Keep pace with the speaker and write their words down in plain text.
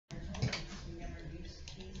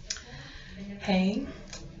Hey,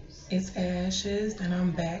 it's Ashes, and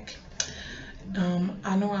I'm back.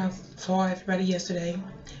 I know I saw everybody yesterday,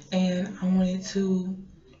 and I wanted to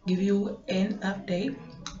give you an update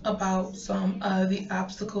about some of the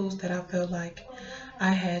obstacles that I felt like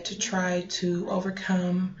I had to try to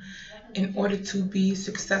overcome in order to be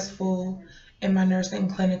successful in my nursing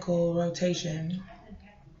clinical rotation.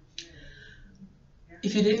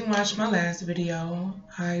 If you didn't watch my last video,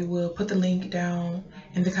 I will put the link down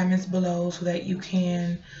in the comments below so that you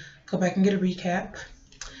can go back and get a recap,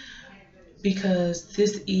 because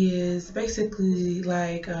this is basically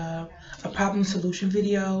like a problem solution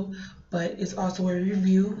video, but it's also a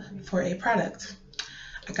review for a product.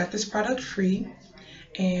 I got this product free,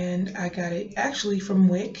 and I got it actually from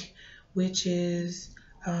WIC, which is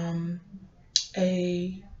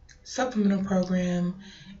a supplemental program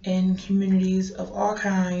in communities of all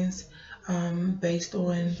kinds, based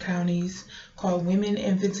on counties, called Women,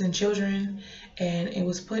 Infants, and Children, and it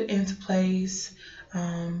was put into place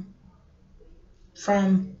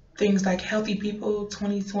from things like Healthy People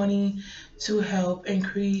 2020 to help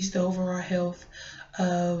increase the overall health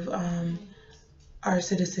of our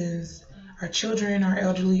citizens, our children, our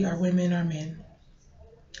elderly, our women, our men,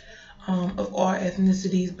 of all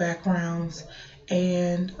ethnicities, backgrounds,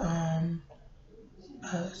 and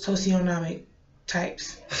socioeconomic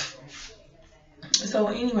types. So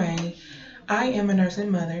anyway, I am a nursing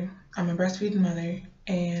mother. I'm a breastfeeding mother,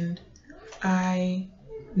 and I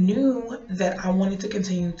knew that I wanted to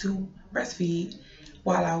continue to breastfeed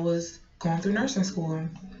while I was going through nursing school.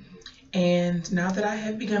 And now that I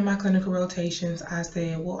have begun my clinical rotations, I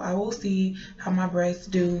said, well, I will see how my breasts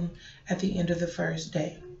do at the end of the first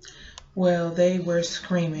day. Well, they were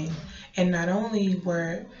screaming. And not only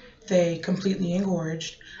were they completely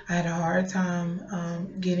engorged, I had a hard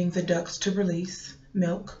time getting the ducts to release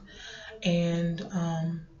milk. And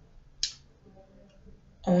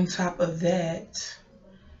on top of that,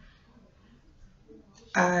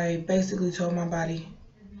 I basically told my body,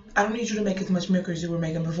 I don't need you to make as much milk as you were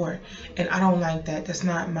making before. And I don't like that. That's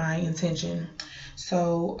not my intention.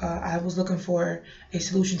 So I was looking for a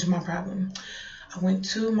solution to my problem. I went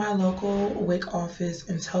to my local WIC office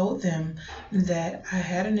and told them that I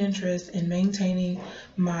had an interest in maintaining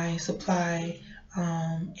my supply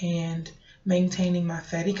and maintaining my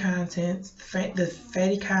fatty contents, the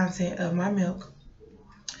fatty content of my milk.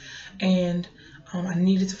 And I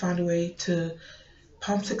needed to find a way to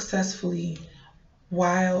pump successfully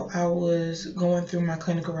while I was going through my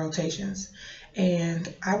clinical rotations.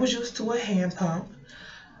 And I was used to a hand pump,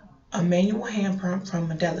 a manual hand pump from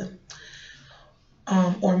Medela,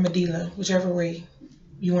 or Medela, whichever way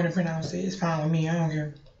you want to pronounce it. It's fine with me, I don't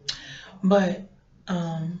care. But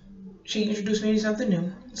she introduced me to something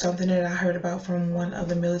new, something that I heard about from one of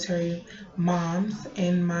the military moms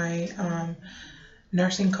in my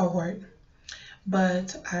nursing cohort.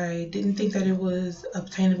 But I didn't think that it was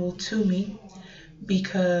obtainable to me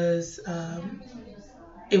because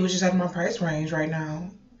it was just out of my price range right now.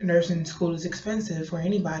 Nursing school is expensive for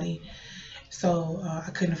anybody, so I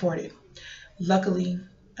couldn't afford it. Luckily,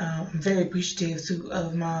 I'm very appreciative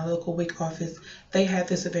of my local WIC office. They have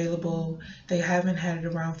this available. They haven't had it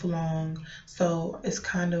around for long, so it's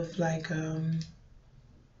kind of like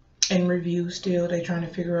in review still. They're trying to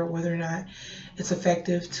figure out whether or not it's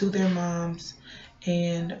effective to their moms,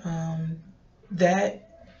 and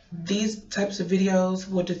that these types of videos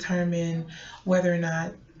will determine whether or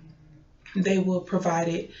not they will provide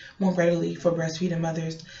it more readily for breastfeeding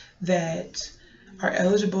mothers that are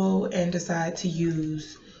eligible and decide to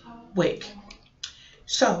use WIC.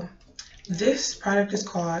 So this product is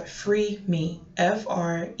called Freemie,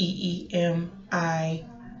 Freemie.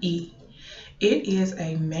 It is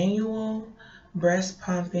a manual breast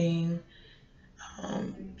pumping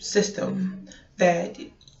system that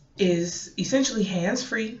is essentially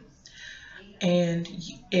hands-free, and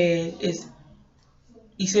it is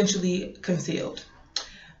essentially concealed.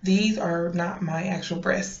 These are not my actual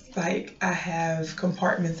breasts. Like, I have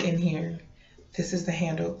compartments in here. This is the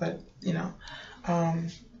handle, but you know,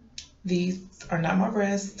 these are not my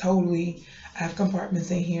breasts totally. I have compartments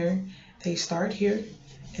in here. They start here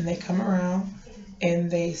and they come around and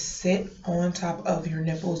they sit on top of your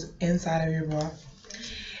nipples inside of your bra,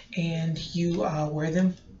 and you wear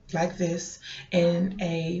them like this in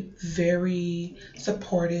a very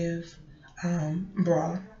supportive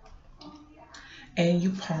bra, and you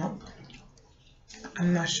pump.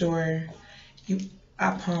 I'm not sure,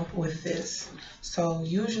 I pump with this. So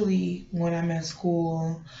usually when I'm at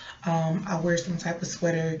school, I wear some type of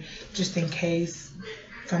sweater just in case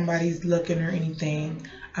somebody's looking or anything.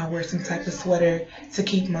 I wear some type of sweater to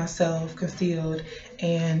keep myself concealed,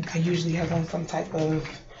 and I usually have on some type of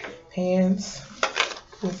pants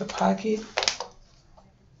with a pocket.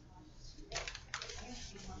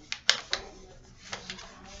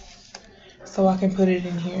 So I can put it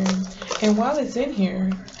in here. And while it's in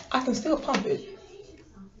here, I can still pump it.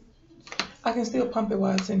 I can still pump it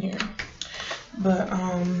while it's in here. But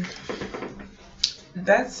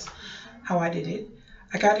that's how I did it.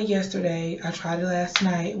 I got it yesterday. I tried it last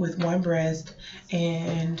night with one breast,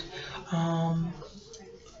 and I'm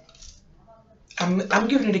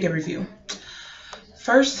giving it a good review.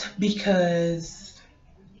 First, because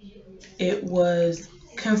it was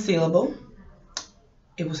concealable.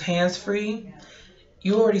 It was hands-free.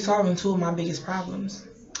 You already solving two of my biggest problems.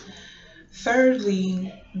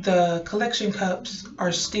 Thirdly, the collection cups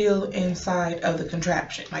are still inside of the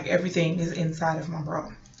contraption. Like, everything is inside of my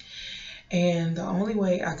bra. And the only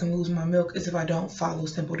way I can lose my milk is if I don't follow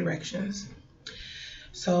simple directions.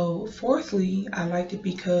 So fourthly, I liked it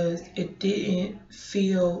because it didn't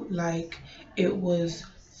feel like it was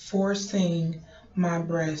forcing my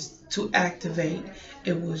breast to activate.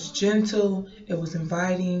 It was gentle, it was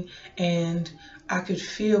inviting, and I could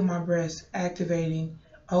feel my breast activating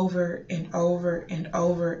over and over and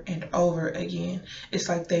over and over again. It's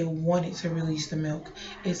like they wanted to release the milk.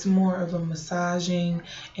 It's more of a massaging,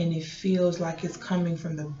 and it feels like it's coming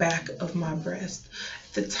from the back of my breast,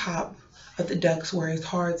 the top of the ducts, where it's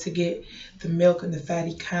hard to get the milk and the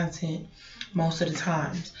fatty content most of the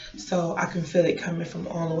times. So I can feel it coming from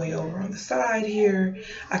all the way over on the side here.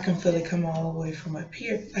 I can feel it come all the way from up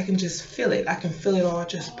here. I can just feel it. I can feel it all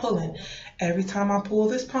just pulling. Every time I pull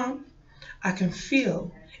this pump, I can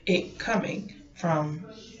feel it coming from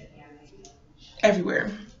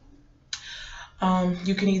everywhere.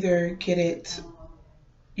 You can either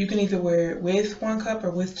wear it with one cup or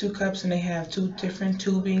with 2 cups, and they have 2 different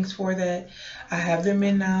tubings for that. I have them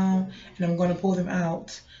in now, and I'm going to pull them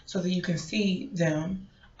out so that you can see them.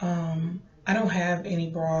 I don't have any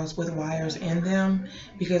bras with wires in them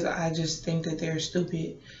because I just think that they're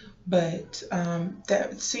stupid. But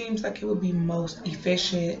that seems like it would be most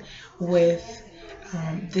efficient with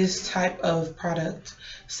this type of product,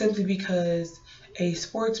 simply because a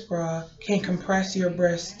sports bra can compress your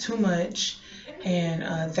breast too much, and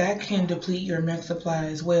that can deplete your milk supply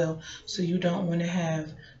as well. So you don't want to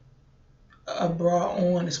have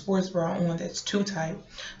a sports bra on that's too tight.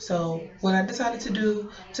 So what I decided to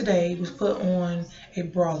do today was put on a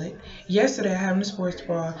bralette. Yesterday I had on a sports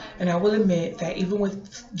bra, and I will admit that even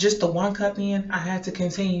with just the 1 cup in, I had to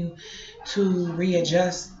continue to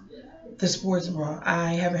readjust the sports bra.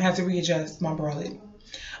 I haven't had to readjust my bralette.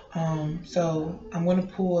 So I'm going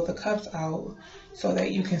to pull the cups out so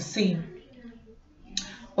that you can see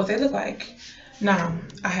what they look like. Now,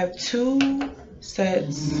 I have 2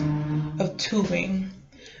 sets of tubing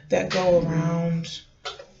that go around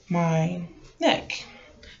my neck.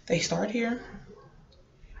 They start here.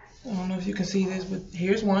 I don't know if you can see this, but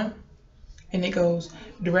here's one, and it goes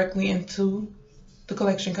directly into the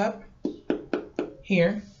collection cup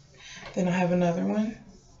here. Then I have another one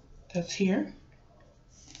that's here.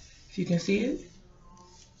 If you can see it.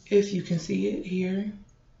 If you can see it here.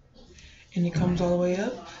 And it comes all the way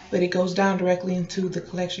up, but it goes down directly into the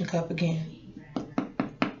collection cup again,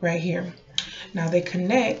 right here. Now they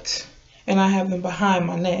connect, and I have them behind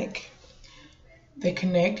my neck. They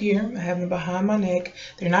connect here. I have them behind my neck.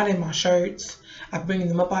 They're not in my shirts. I bring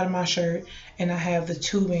them up out of my shirt, and I have the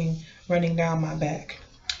tubing running down my back.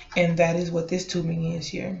 And that is what this tubing is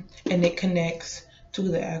here. And it connects to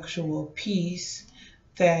the actual piece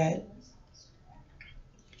that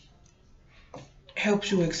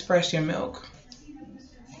helps you express your milk.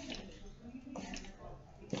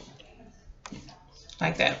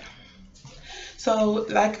 Like that. So,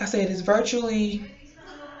 like I said, it's virtually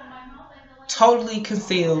totally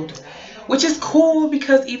concealed, which is cool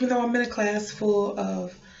because even though I'm in a class full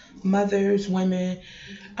of mothers, women,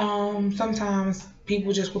 sometimes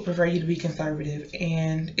people just would prefer you to be conservative,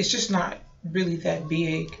 and it's just not really that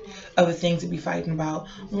big of a thing to be fighting about.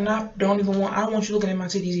 I don't want you looking at my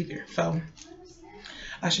titties either, so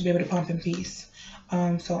I should be able to pump in peace.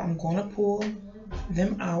 So I'm going to pull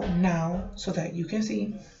them out now so that you can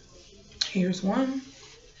see. Here's one.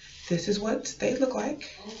 This is what they look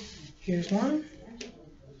like. Here's one.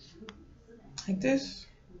 Like this.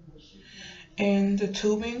 And the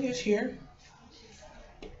tubing is here.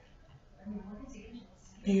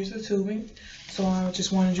 Here's the tubing. So I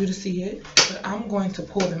just wanted you to see it. But I'm going to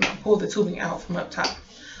pull the tubing out from up top.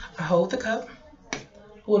 I hold the cup,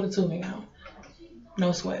 pull the tubing out.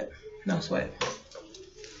 No sweat. No sweat.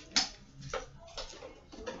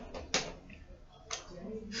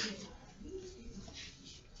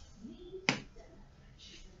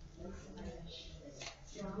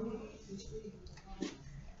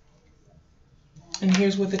 And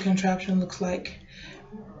here's what the contraption looks like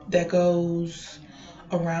that goes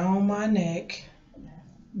around my neck.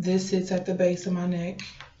 This sits at the base of my neck.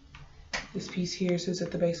 This piece here sits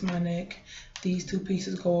at the base of my neck. These two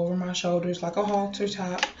pieces go over my shoulders like a halter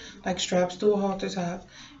top, like straps to a halter top.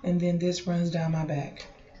 And then this runs down my back.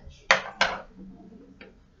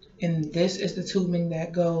 And this is the tubing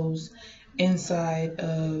that goes inside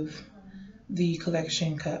of the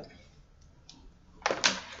collection cup.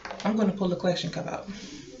 I'm going to pull the collection cup out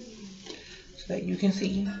so that you can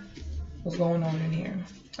see what's going on in here.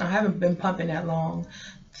 I haven't been pumping that long.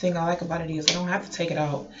 The thing I like about it is I don't have to take it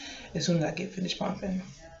out as soon as I get finished pumping.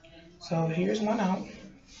 So here's one out.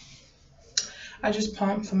 I just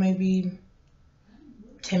pump for maybe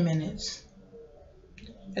 10 minutes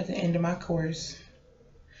at the end of my course.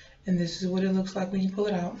 And this is what it looks like when you pull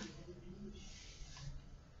it out.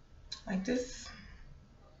 Like this.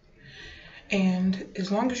 And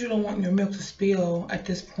as long as you don't want your milk to spill at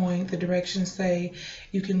this point, the directions say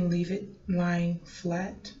you can leave it lying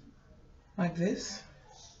flat like this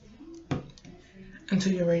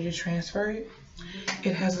until you're ready to transfer it.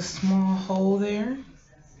 It has a small hole there.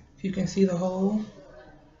 If you can see the hole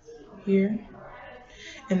here.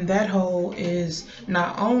 And that hole is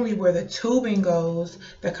not only where the tubing goes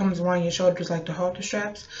that comes around your shoulders like the halter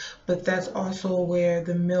straps, but that's also where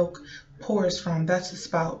the milk pours from. That's the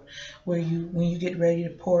spout where when you get ready to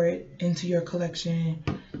pour it into your collection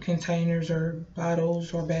containers or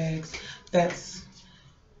bottles or bags, that's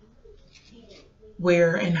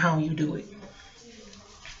where and how you do it.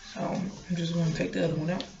 So I'm just going to take the other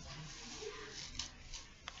one out.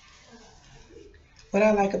 What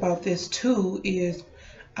I like about this too is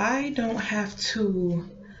I don't have to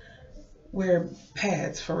wear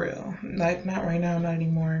pads for real. Like not right now, not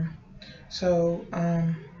anymore. So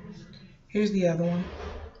here's the other one.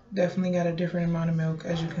 Definitely got a different amount of milk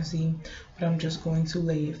as you can see, but I'm just going to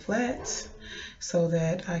lay it flat so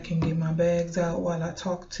that I can get my bags out while I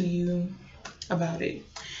talk to you about it.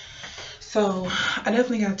 So I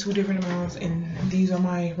definitely got two different amounts, and these are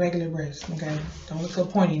my regular breasts. Okay, don't look so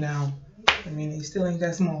pointy now. I mean, they still ain't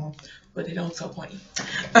that small, but they don't so pointy.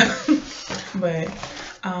 But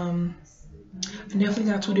I definitely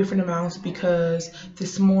got two different amounts because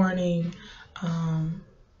this morning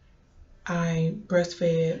I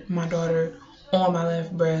breastfed my daughter on my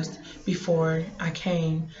left breast before I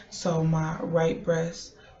came, so my right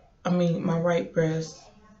breast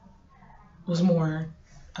was more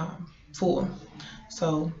full,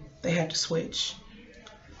 so they had to switch.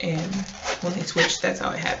 And when they switched, that's how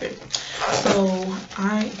it happened. So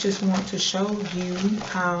I just want to show you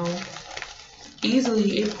how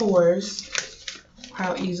easily it pours,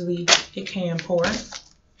 how easily it can pour.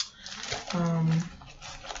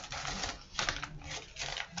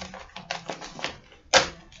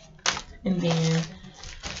 And then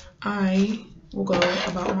I will go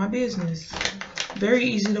about my business. Very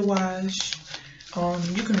easy to wash.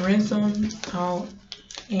 You can rinse them out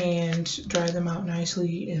and dry them out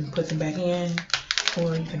nicely and put them back in,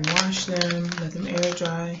 or you can wash them, let them air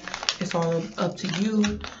dry. It's all up to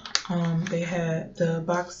you. The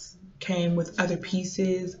box came with other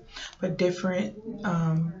pieces, but different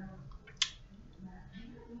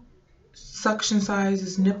suction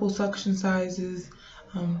sizes, nipple suction sizes,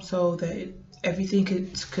 so that everything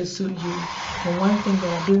could suit you. And one thing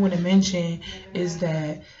that I do want to mention is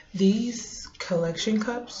that these collection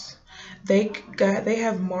cups, they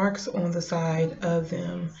have marks on the side of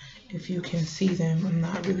them. If you can see them, I'm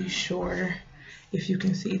not really sure if you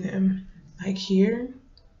can see them. Like here,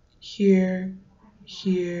 here,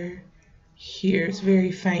 here, here. It's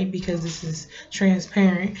very faint because this is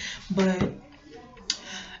transparent, but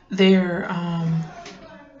they're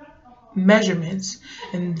measurements,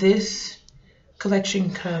 and this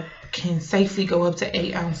collection cup can safely go up to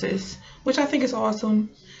 8 ounces, which I think is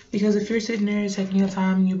awesome. Because if you're sitting there taking your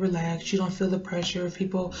time and you relax, you don't feel the pressure of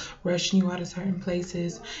people rushing you out of certain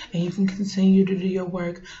places, and you can continue to do your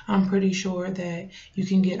work, I'm pretty sure that you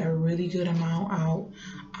can get a really good amount out.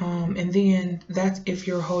 And then that's if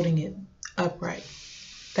you're holding it upright.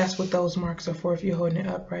 That's what those marks are for, if you're holding it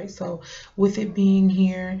upright. So with it being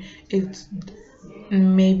here, it's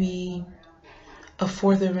maybe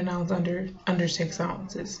 1/4 of an ounce under 6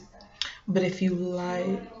 ounces. But if you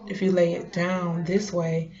lay it down this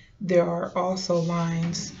way, there are also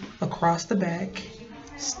lines across the back.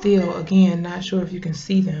 Still, again, not sure if you can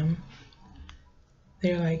see them.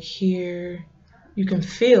 They're like here. You can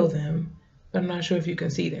feel them, but I'm not sure if you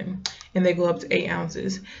can see them. And they go up to 8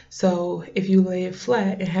 ounces. So if you lay it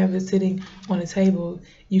flat and have it sitting on a table,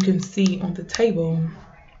 you can see on the table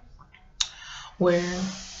where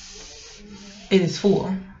it is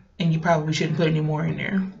full. and you probably shouldn't put any more in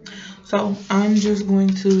there. So I'm just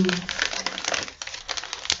going to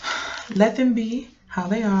let them be how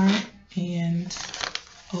they are and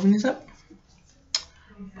open this up,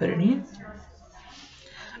 put it in.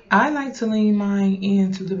 I like to lean mine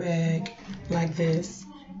into the bag like this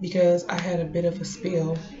because I had a bit of a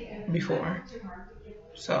spill before,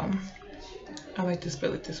 so I like to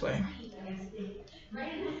spill it this way.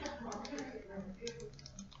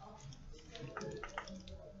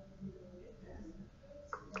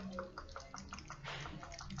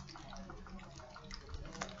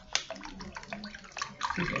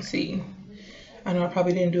 You can see, I know I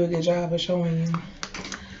probably didn't do a good job of showing you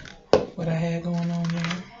what I had going on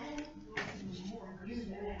there.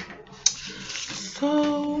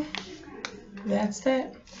 So that's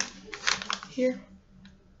that here.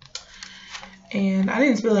 And I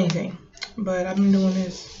didn't spill anything, but I've been doing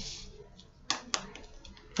this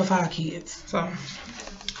for 5 kids, so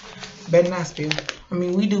better not spill. I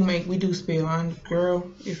mean, we do spill.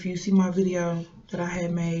 Girl, if you see my video that I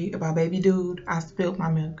had made about baby dude, I spilled my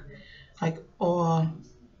milk, like all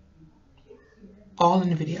in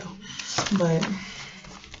the video. But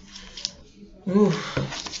oof,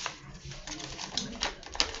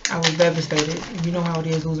 I was devastated. You know how it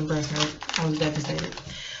is losing breast milk. I was devastated.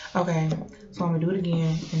 Okay, so I'm gonna do it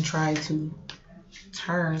again and try to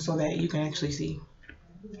turn so that you can actually see.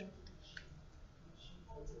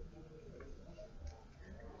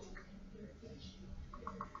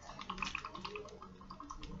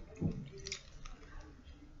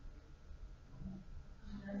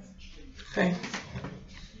 Okay.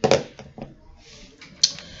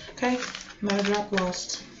 Okay, not a drop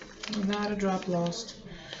lost. Not a drop lost.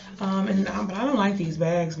 But I don't like these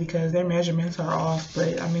bags because their measurements are off.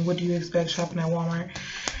 But I mean, what do you expect shopping at Walmart?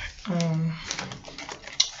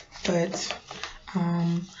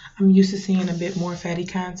 I'm used to seeing a bit more fatty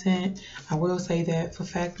content. I will say that for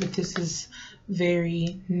fact that this is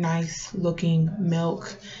very nice looking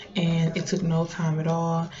milk, and it took no time at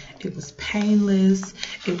all. It was painless.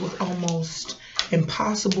 It was almost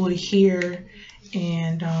impossible to hear,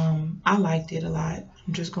 and I liked it a lot.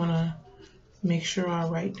 I'm just gonna make sure I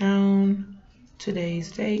write down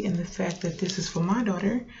today's date and the fact that this is for my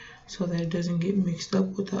daughter so that it doesn't get mixed up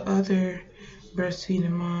with the other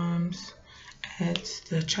breastfeeding moms at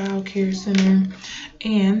the child care center.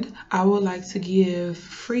 And I would like to give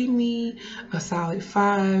Freemie a solid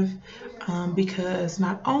 5 because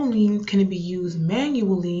not only can it be used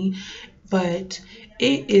manually, but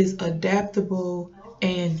it is adaptable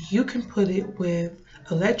and you can put it with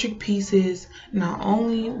electric pieces, not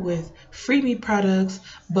only with Freemie products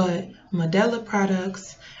but Medela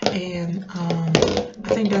products. And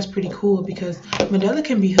I think that's pretty cool because Medela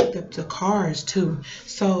can be hooked up to cars too,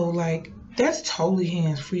 so like that's totally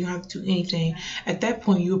hands-free. You don't have to do anything. At that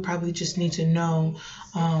point, you would probably just need to know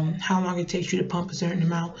how long it takes you to pump a certain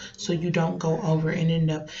amount so you don't go over and end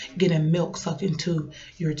up getting milk sucked into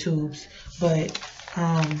your tubes. But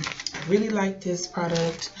I really like this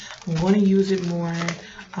product. I'm going to use it more.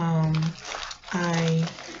 I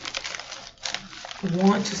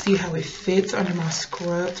want to see how it fits under my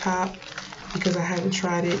scrub top because I haven't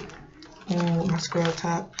tried it on with my scrub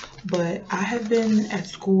top. But I have been at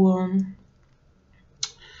school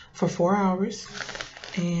for 4 hours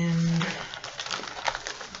and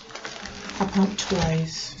I pumped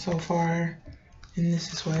twice so far, and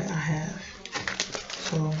this is what I have.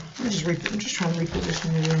 So I'm just trying to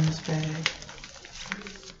reposition it in this bag.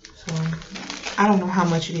 So I don't know how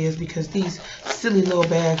much it is because these silly little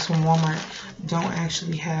bags from Walmart don't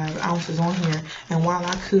actually have ounces on here, and while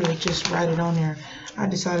I could just write it on there, I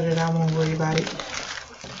decided that I won't worry about it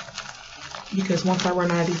because once I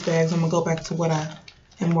run out of these bags, I'm gonna go back to what I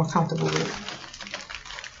am more comfortable with.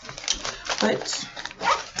 But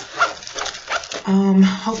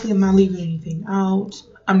hopefully I'm not leaving anything out.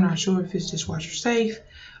 I'm not sure if it's dishwasher safe,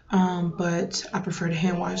 but I prefer to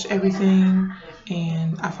hand wash everything,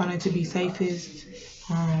 and I find it to be safest.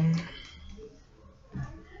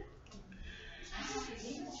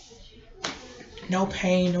 No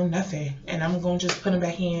pain, no nothing, and I'm gonna just put them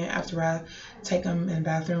back in after I take them in the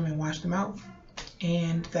bathroom and wash them out.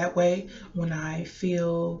 And that way, when I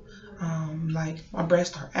feel like my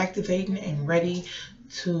breasts are activating and ready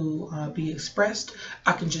to be expressed,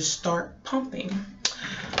 I can just start pumping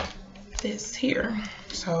this here.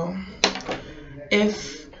 So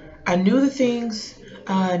if I knew the things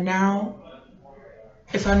now,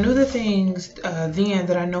 if I knew the things then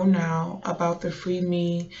that I know now about the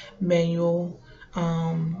Freemie manual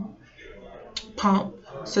pump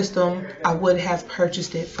system, I would have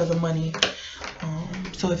purchased it for the money.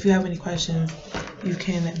 So if you have any questions, you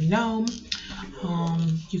can let me know.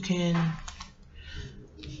 You can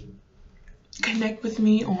connect with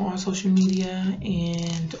me on all social media,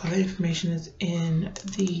 and all the information is in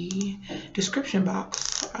the description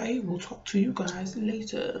box. I will talk to you guys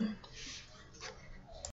later.